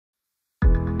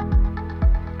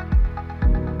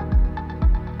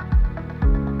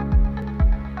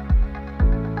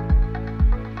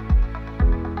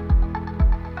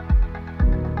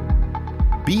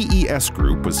BES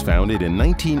Group was founded in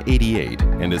 1988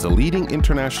 and is a leading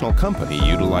international company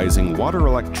utilizing water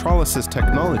electrolysis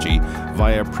technology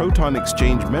via proton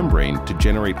exchange membrane to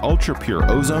generate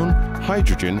ultra-pure ozone,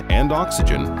 hydrogen, and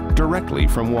oxygen directly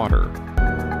from water.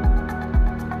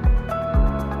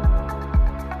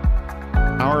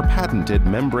 Our patented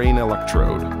membrane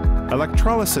electrode.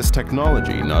 Electrolysis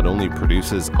technology not only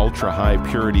produces ultra-high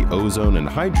purity ozone and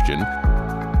hydrogen,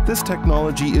 this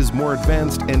technology is more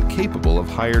advanced and capable of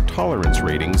higher tolerance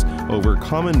ratings over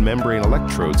common membrane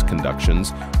electrodes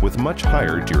conductions with much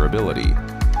higher durability.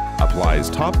 Applies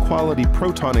top-quality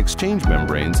proton exchange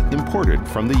membranes imported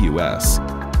from the US.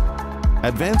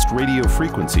 Advanced radio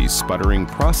frequency sputtering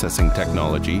processing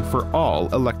technology for all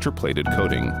electroplated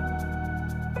coating.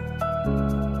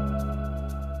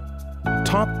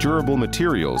 Top durable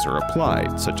materials are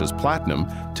applied, such as platinum,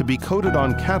 to be coated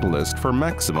on catalyst for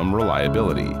maximum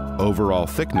reliability. Overall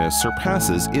thickness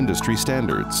surpasses industry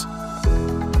standards.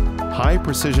 High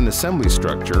precision assembly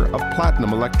structure of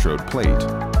platinum electrode plate.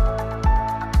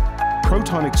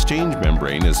 Proton exchange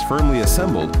membrane is firmly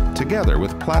assembled together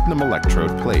with platinum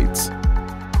electrode plates.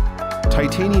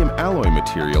 Titanium alloy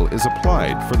material is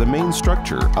applied for the main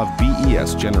structure of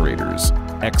BES generators.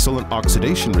 Excellent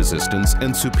oxidation resistance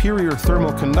and superior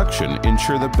thermal conduction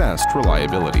ensure the best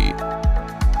reliability.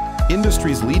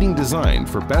 Industry's leading design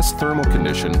for best thermal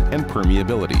condition and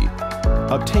permeability.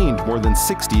 Obtained more than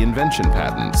 60 invention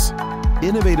patents.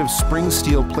 Innovative spring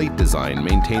steel plate design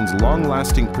maintains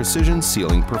long-lasting precision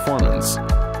sealing performance.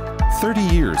 30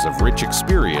 years of rich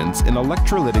experience in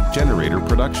electrolytic generator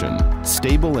production.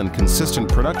 Stable and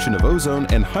consistent production of ozone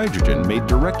and hydrogen made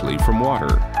directly from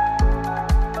water.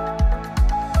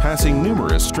 Passing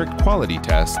numerous strict quality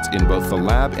tests in both the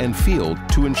lab and field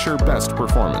to ensure best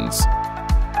performance.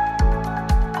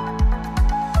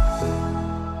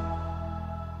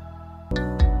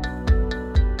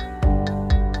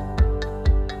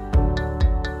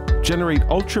 Generate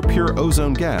ultra-pure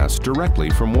ozone gas directly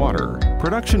from water.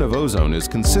 Production of ozone is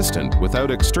consistent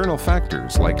without external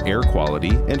factors like air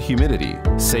quality and humidity.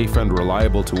 Safe and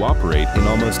reliable to operate in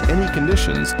almost any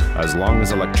conditions as long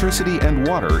as electricity and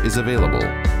water is available.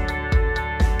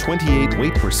 28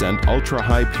 weight%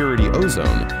 ultra-high purity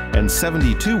ozone and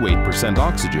 72 weight%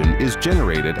 oxygen is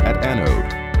generated at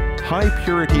anode.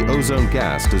 High-purity ozone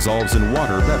gas dissolves in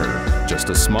water better. Just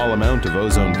a small amount of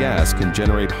ozone gas can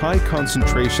generate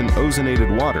high-concentration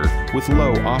ozonated water with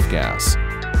low off-gas.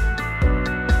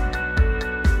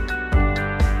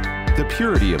 The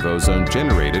purity of ozone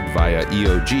generated via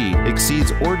EOG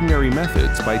exceeds ordinary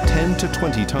methods by 10 to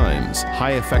 20 times.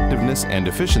 High effectiveness and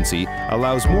efficiency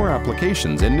allows more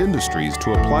applications and industries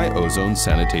to apply ozone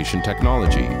sanitation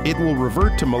technology. It will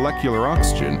revert to molecular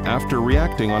oxygen after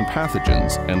reacting on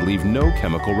pathogens and leave no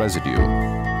chemical residue.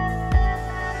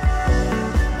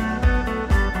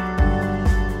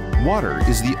 Water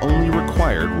is the only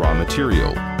required raw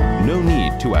material. No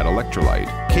need to add electrolyte.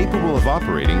 Capable of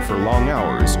operating for long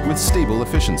hours with stable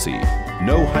efficiency.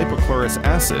 No hypochlorous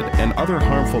acid and other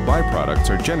harmful byproducts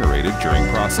are generated during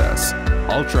process.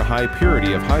 Ultra-high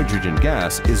purity of hydrogen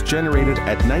gas is generated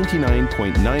at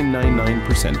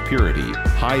 99.999% purity.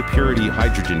 High purity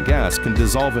hydrogen gas can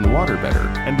dissolve in water better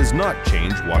and does not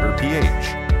change water pH.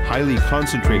 Highly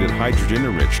concentrated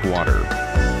hydrogen-enriched water.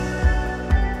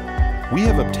 We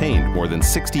have obtained more than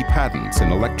 60 patents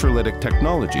in electrolytic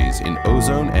technologies in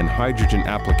ozone and hydrogen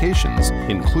applications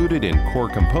included in core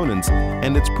components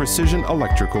and its precision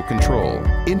electrical control.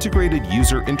 Integrated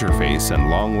user interface and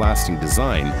long-lasting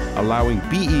design allowing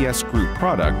BES Group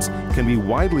products can be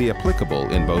widely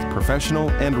applicable in both professional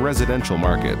and residential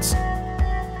markets.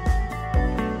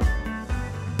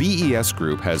 BES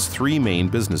Group has three main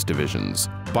business divisions: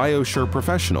 BioSure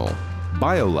Professional,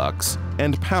 BioLux,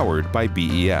 and Powered by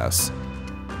BES.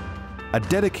 A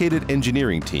dedicated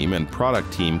engineering team and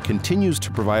product team continues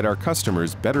to provide our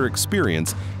customers better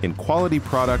experience in quality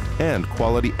product and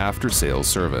quality after-sales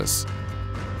service.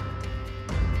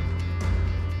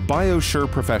 BioSure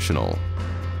Professional.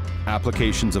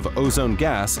 Applications of ozone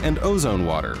gas and ozone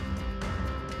water.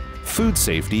 Food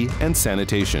safety and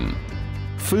sanitation.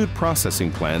 Food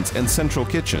processing plants and central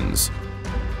kitchens.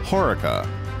 HoReCa.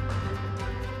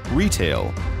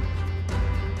 Retail.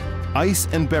 Ice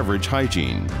and beverage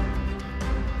hygiene.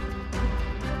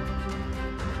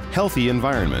 Healthy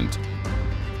environment.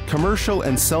 Commercial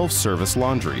and self-service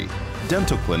laundry.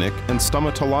 Dental clinic and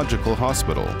stomatological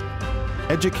hospital.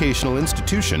 Educational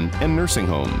institution and nursing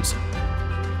homes.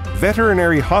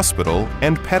 Veterinary hospital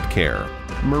and pet care.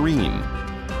 Marine.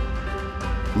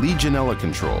 Legionella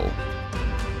control.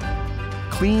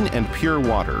 Clean and pure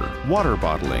water, water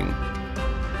bottling.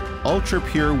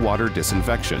 ultra-pure water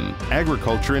disinfection,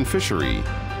 agriculture and fishery,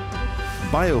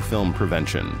 biofilm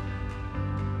prevention,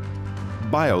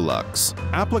 BioLux,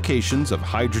 applications of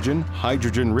hydrogen,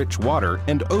 hydrogen-rich water,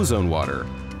 and ozone water,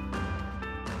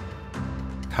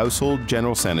 household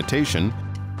general sanitation,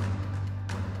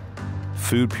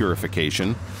 food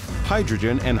purification,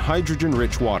 hydrogen and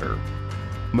hydrogen-rich water,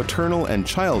 maternal and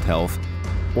child health,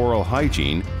 oral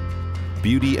hygiene,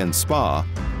 beauty and spa,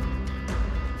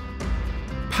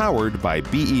 powered by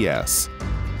BES.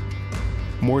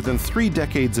 More than 3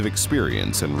 decades of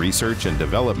experience in research and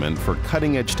development for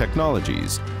cutting-edge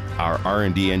technologies, our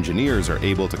R&D engineers are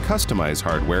able to customize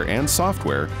hardware and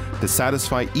software to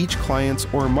satisfy each client's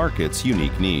or market's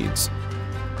unique needs.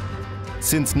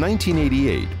 Since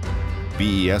 1988,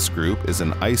 BES Group is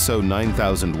an ISO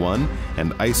 9001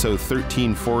 and ISO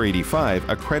 13485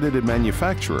 accredited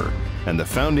manufacturer and the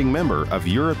founding member of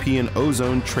European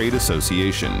Ozone Trade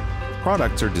Association.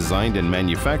 Products are designed and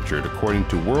manufactured according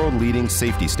to world-leading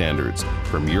safety standards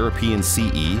from European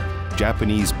CE,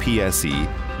 Japanese PSE,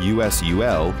 US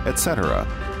UL, etc.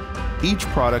 Each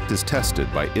product is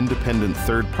tested by independent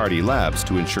third-party labs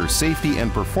to ensure safety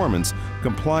and performance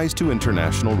complies to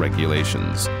international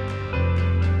regulations.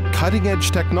 Cutting-edge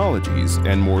technologies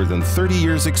and more than 30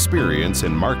 years' experience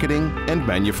in marketing and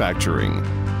manufacturing.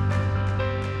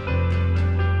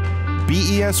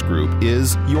 BES Group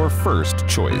is your first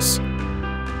choice.